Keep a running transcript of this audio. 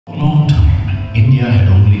For a long time, India had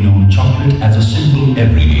only known chocolate as a simple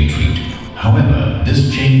everyday treat. However,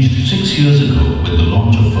 this changed 6 years ago with the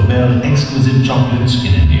launch of Fabelle Exquisite Chocolates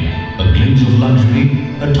in India. A glimpse of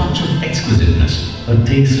luxury, a touch of exquisiteness, a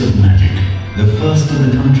taste of magic. The first in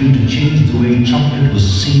the country to change the way chocolate was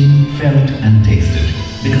seen, felt and tasted.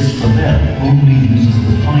 Because Fabelle only uses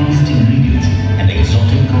the finest ingredients and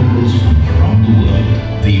exotic cocoas from around the world.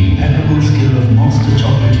 The impeccable skill of master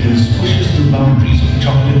chocolatiers pushes the boundaries of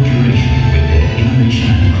chocolate curation with their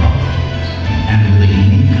innovation and craft. And with a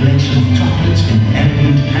unique collection of chocolates in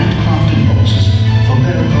elegant handcrafted boxes,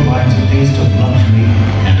 Fabelle provides a taste of luxury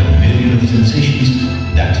and a myriad of sensations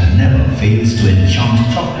that never fails to enchant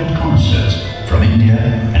chocolate connoisseurs from India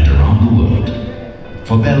and around the world.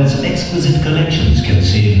 Fabelle's exquisite collections can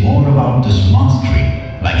say more about this mastery,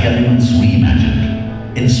 like elements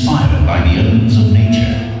reimagined, inspired by the elements of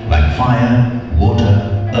nature, like fire, water,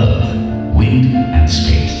 earth, wind and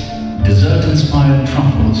space. Dessert-inspired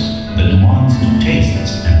truffles, the nuanced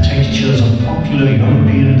tastes and textures of popular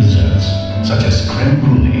European desserts, such as creme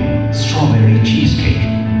brulee, strawberry cheesecake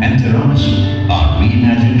and tiramisu, are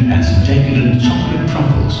reimagined as decadent chocolate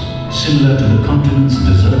truffles, similar to the continent's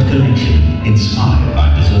dessert collection inspired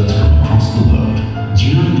by desserts from across the world.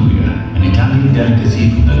 Gianduja, an Italian delicacy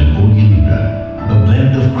from the Napoleon era, a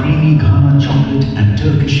blend of creamy Ghana chocolate and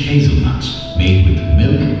Turkish hazelnuts, made with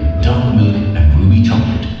milk, dark milk and ruby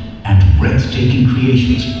chocolate, and breathtaking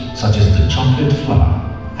creations such as the chocolate flower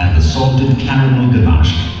and the salted caramel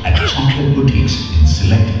ganache at chocolate boutiques in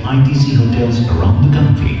select ITC hotels around the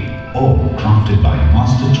country, all crafted by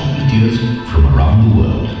master chocolatiers from around the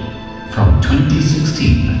world. From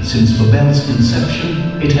 2016, since Fabelle's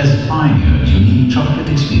inception, it has pioneered unique chocolate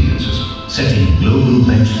experiences, setting global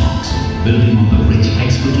benchmarks, building on the rich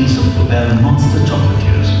expertise of Fabelle master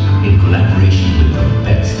chocolatiers in collaboration with the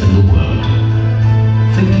best in the world.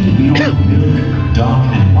 Thinking beyond milk,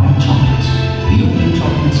 dark and white chocolates, the only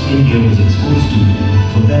chocolates India was exposed to,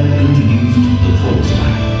 Fabelle introduced the fourth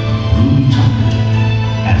time, ruby chocolate,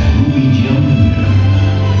 as ruby gianduja,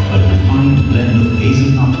 a refined blend of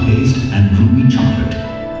hazelnut paste and ruby chocolate,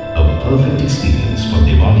 a perfect experience for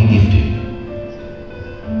Diwali gifting.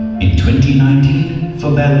 In 2019,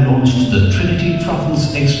 Fabelle launched the Trinity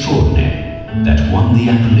Truffles Extraordinaire that won the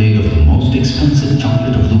accolade of the most expensive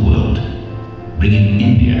chocolate of the world, bringing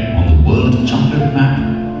India on the world chocolate map,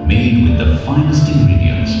 made with the finest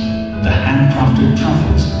ingredients, the handcrafted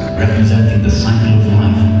truffles representing the cycle of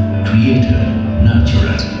life, creator,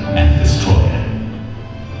 nurturer and destroyer.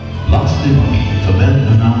 Last Diwali, Fabelle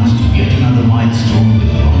announced yet another milestone with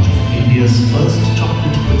the launch of India's first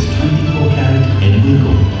chocolate with 24-carat edible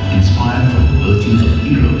gold, inspired from the virtues of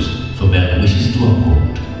heroes Fabelle wishes to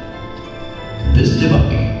uphold. This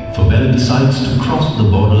Diwali, Fabelle decides to cross the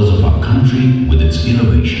borders of our country with its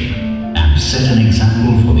innovation and set an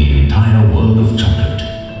example for the entire world of chocolate.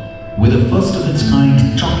 With a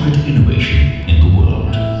first-of-its-kind chocolate innovation in the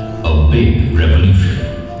world, a big revolution.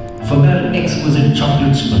 Fabelle Exquisite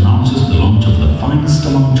Chocolates announces the launch of the finest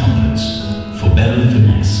among chocolates, Fabelle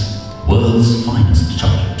Finesse, world's finest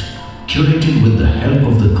chocolate. Curated with the help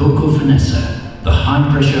of the Cocoa Finesser, the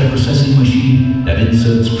high-pressure processing machine that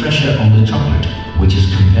inserts pressure on the chocolate, which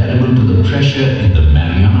is comparable to the pressure in the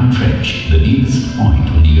Mariana Trench, the deepest point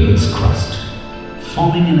on the Earth's crust,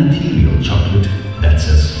 forming an ethereal chocolate that's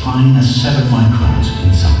as fine as 7 microns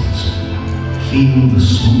in size. Feel the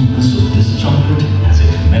smoothness of this chocolate as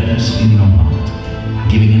it melts in your mouth,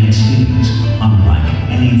 giving an experience unlike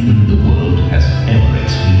anything the world has ever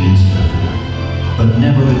experienced before. A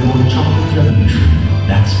never-before chocolate revolution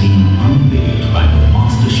that's been unveiled by the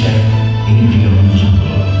master chef Adrian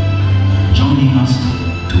Jungle, joining us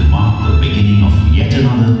to mark the beginning of yet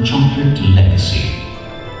another chocolate legacy.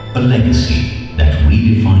 A legacy that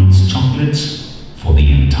redefines chocolates